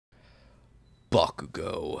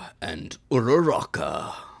Bakugo and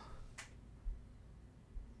Uraraka.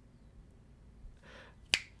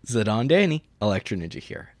 Zidane Danny, Electro Ninja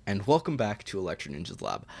here, and welcome back to Electro Ninja's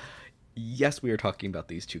Lab. Yes, we are talking about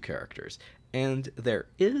these two characters, and there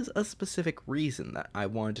is a specific reason that I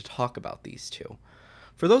wanted to talk about these two.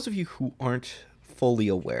 For those of you who aren't fully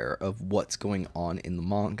aware of what's going on in the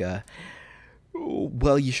manga,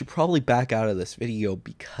 well, you should probably back out of this video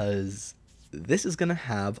because this is going to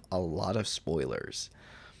have a lot of spoilers.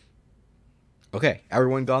 Okay,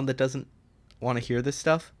 everyone gone that doesn't want to hear this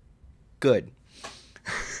stuff? Good.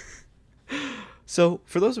 So,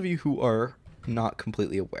 for those of you who are not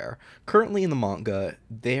completely aware, currently in the manga,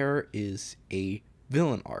 there is a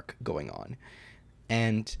villain arc going on.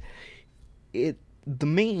 And the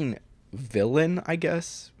main villain, I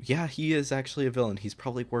guess, yeah, he is actually a villain. He's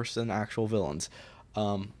probably worse than actual villains.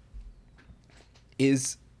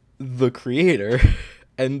 Is the creator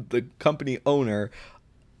and the company owner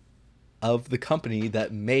of the company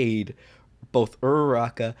that made both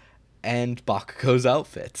Uraraka and Bakugo's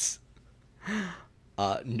outfits.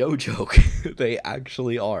 No joke. They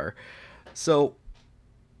actually are. So,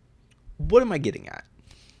 what am I getting at?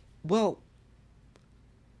 Well,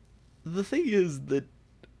 the thing is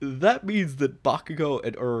that means that Bakugo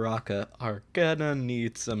and Uraraka are gonna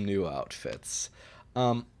need some new outfits.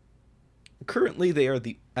 Currently, they are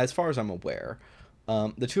as far as I'm aware,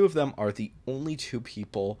 the two of them are the only two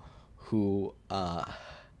people who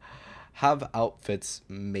have outfits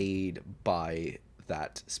made by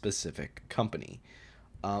that specific company.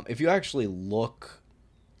 If you actually look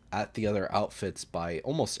at the other outfits by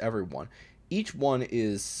almost everyone, each one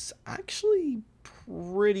is actually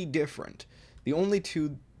pretty different. The only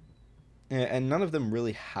two, and none of them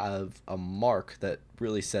really have a mark that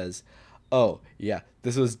really says, oh, yeah,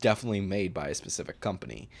 this was definitely made by a specific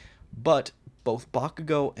company. But both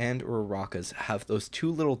Bakugo and Uraraka's have those two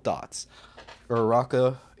little dots.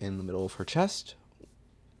 Uraraka in the middle of her chest,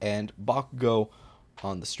 and Bakugo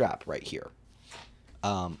on the strap right here.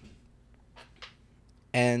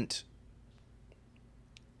 And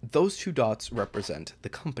those two dots represent the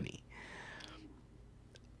company,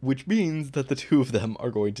 which means that the two of them are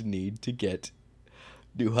going to need to get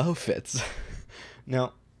new outfits.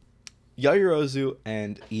 Now, Yaoyorozu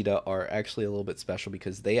and Ida are actually a little bit special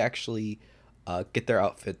because they actually get their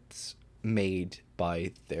outfits made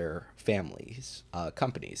by their families,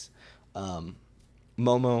 companies.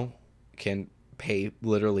 Momo can pay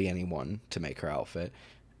literally anyone to make her outfit,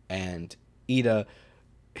 and Ida,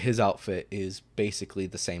 his outfit is basically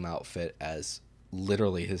the same outfit as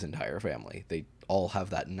literally his entire family. They all have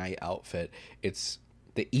that night outfit. It's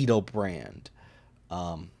the Ida brand.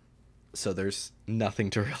 So there's nothing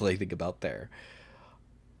to really think about there.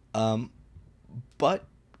 But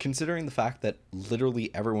considering the fact that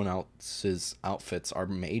literally everyone else's outfits are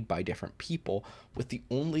made by different people, with the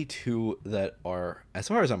only two that are, as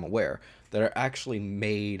far as I'm aware, that are actually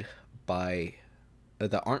made by,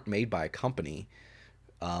 that aren't made by a company,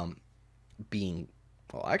 being,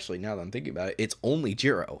 well, actually, now that I'm thinking about it, it's only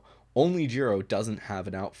Jiro. Only Jiro doesn't have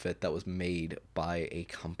an outfit that was made by a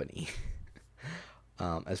company,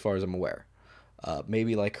 as far as I'm aware.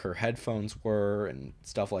 Maybe like her headphones were and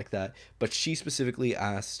stuff like that, but she specifically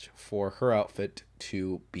asked for her outfit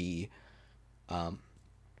to be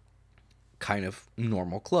kind of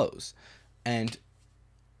normal clothes. And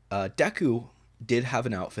Deku did have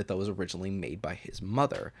an outfit that was originally made by his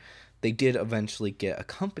mother. They did eventually get a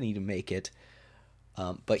company to make it,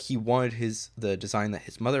 but he wanted the design that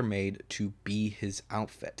his mother made to be his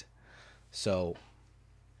outfit. So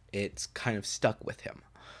it's kind of stuck with him.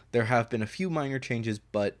 There have been a few minor changes,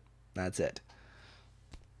 but that's it.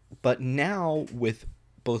 But now, with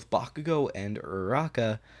both Bakugo and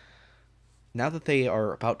Uraraka, now that they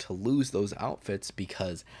are about to lose those outfits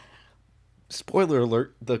because, spoiler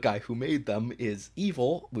alert, the guy who made them is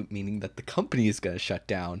evil, meaning that the company is going to shut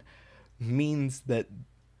down, means that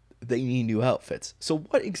they need new outfits. So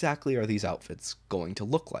what exactly are these outfits going to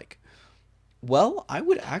look like? Well, I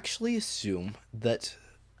would actually assume that,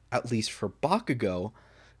 at least for Bakugo,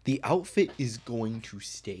 the outfit is going to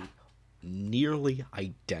stay nearly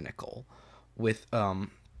identical, with a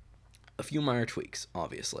few minor tweaks,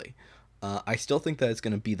 obviously. I still think that it's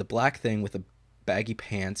going to be the black thing with the baggy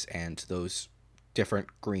pants and those different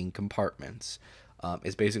green compartments.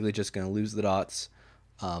 It's basically just going to lose the dots.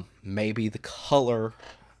 Maybe the color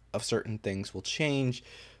of certain things will change.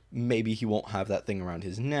 Maybe he won't have that thing around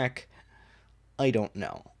his neck. I don't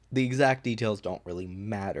know. The exact details don't really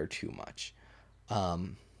matter too much.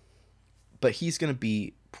 But he's going to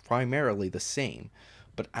be primarily the same.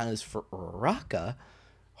 But as for Uraraka,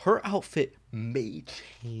 her outfit may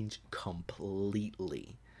change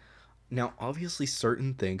completely. Now, obviously,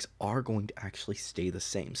 certain things are going to actually stay the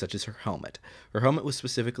same, such as her helmet. Her helmet was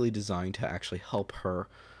specifically designed to actually help her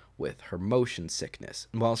with her motion sickness.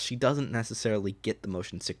 And while she doesn't necessarily get the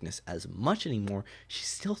motion sickness as much anymore, she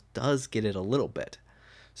still does get it a little bit.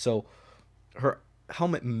 So, her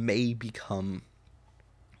helmet may become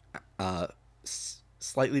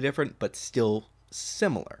slightly different, but still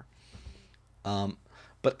similar.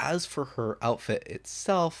 But as for her outfit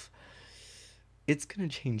itself, it's going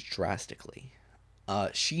to change drastically.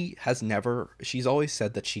 She's always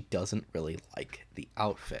said that she doesn't really like the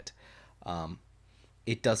outfit.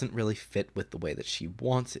 It doesn't really fit with the way that she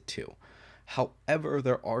wants it to. However,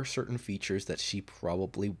 there are certain features that she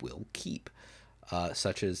probably will keep,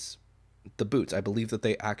 such as the boots. I believe that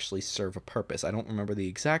they actually serve a purpose. I don't remember the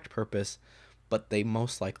exact purpose, but they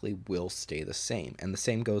most likely will stay the same. And the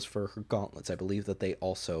same goes for her gauntlets. I believe that they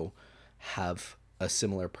also have a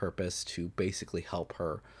similar purpose to basically help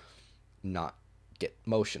her not get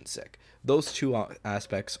motion sick. Those two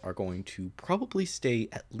aspects are going to probably stay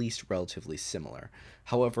at least relatively similar.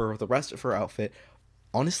 However, the rest of her outfit,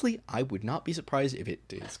 honestly, I would not be surprised if it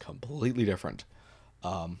is completely different.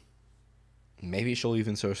 Maybe she'll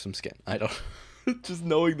even show some skin. I don't. Just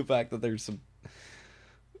knowing the fact that there's some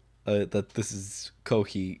that this is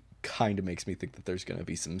Kohi kind of makes me think that there's going to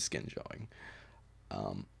be some skin showing.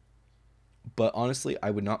 But honestly,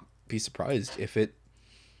 I would not be surprised if it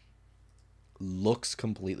looks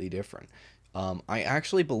completely different. I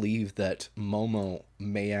actually believe that Momo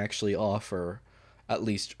may actually offer at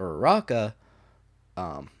least Uraraka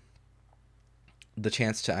the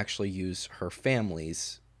chance to actually use her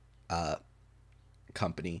family's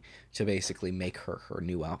company to basically make her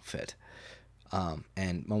new outfit.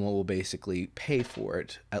 And Momo will basically pay for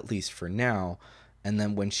it, at least for now, and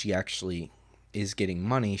then when she actually is getting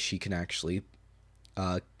money, she can actually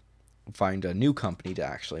find a new company to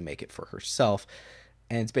actually make it for herself,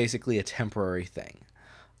 and it's basically a temporary thing.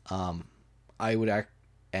 And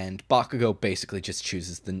Bakugo basically just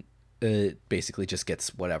chooses basically just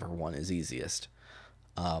gets whatever one is easiest.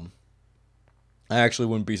 I actually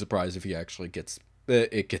wouldn't be surprised if he actually gets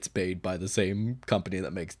paid by the same company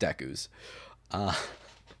that makes Deku's.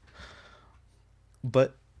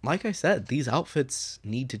 But like I said, these outfits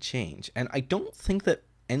need to change, and I don't think that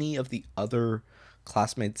any of the other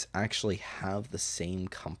classmates actually have the same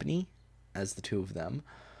company as the two of them,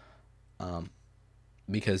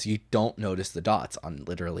 because you don't notice the dots on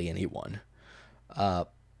literally anyone.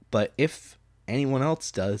 But if anyone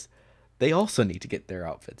else does, they also need to get their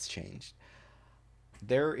outfits changed.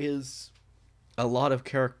 There is a lot of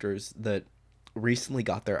characters that recently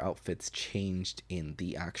got their outfits changed in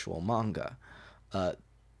the actual manga,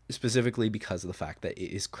 specifically because of the fact that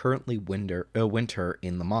it is currently winter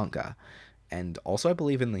in the manga, and also I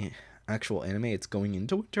believe in the actual anime it's going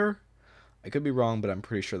into winter. I could be wrong, but I'm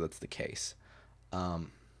pretty sure that's the case.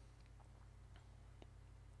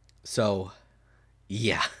 So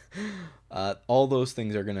yeah, all those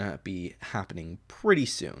things are gonna be happening pretty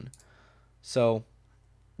soon. So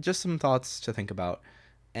just some thoughts to think about,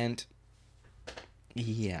 and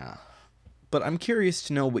yeah. But I'm curious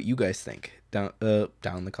to know what you guys think down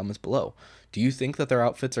in the comments below. Do you think that their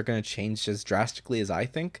outfits are going to change as drastically as I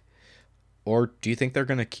think? Or do you think they're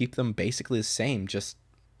going to keep them basically the same, just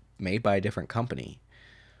made by a different company?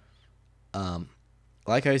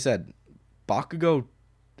 Like I said, Bakugo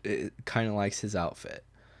kind of likes his outfit.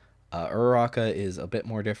 Uraraka is a bit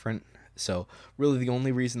more different. So really the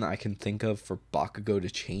only reason that I can think of for Bakugo to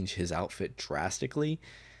change his outfit drastically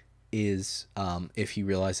is if he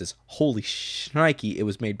realizes, holy shnikey, it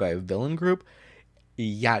was made by a villain group.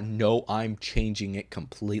 Yeah, no, I'm changing it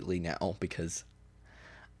completely now because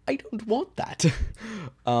I don't want that.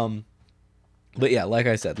 But yeah, like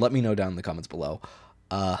I said, let me know down in the comments below.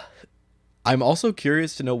 I'm also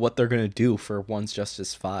curious to know what they're going to do for One's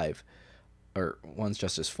Justice 5 or One's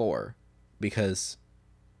Justice 4, because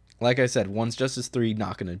like I said, One's Justice 3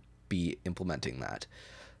 not going to be implementing that.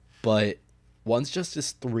 But One's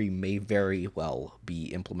Justice 3 may very well be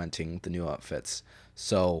implementing the new outfits.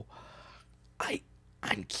 So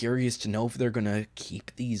I'm curious to know if they're going to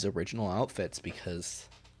keep these original outfits, because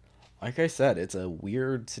like I said, it's a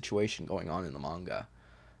weird situation going on in the manga.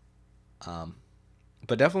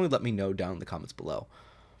 But definitely let me know down in the comments below.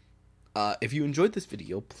 If you enjoyed this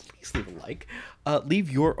video, please leave a like.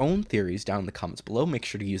 Leave your own theories down in the comments below. Make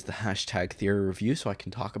sure to use the hashtag theory review so I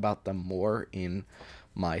can talk about them more in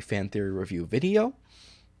my fan theory review video.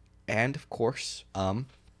 And of course,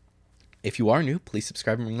 if you are new, please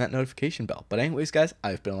subscribe and ring that notification bell. But anyways, guys,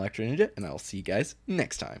 I've been Electro Ninja, and I'll see you guys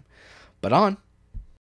next time. But on!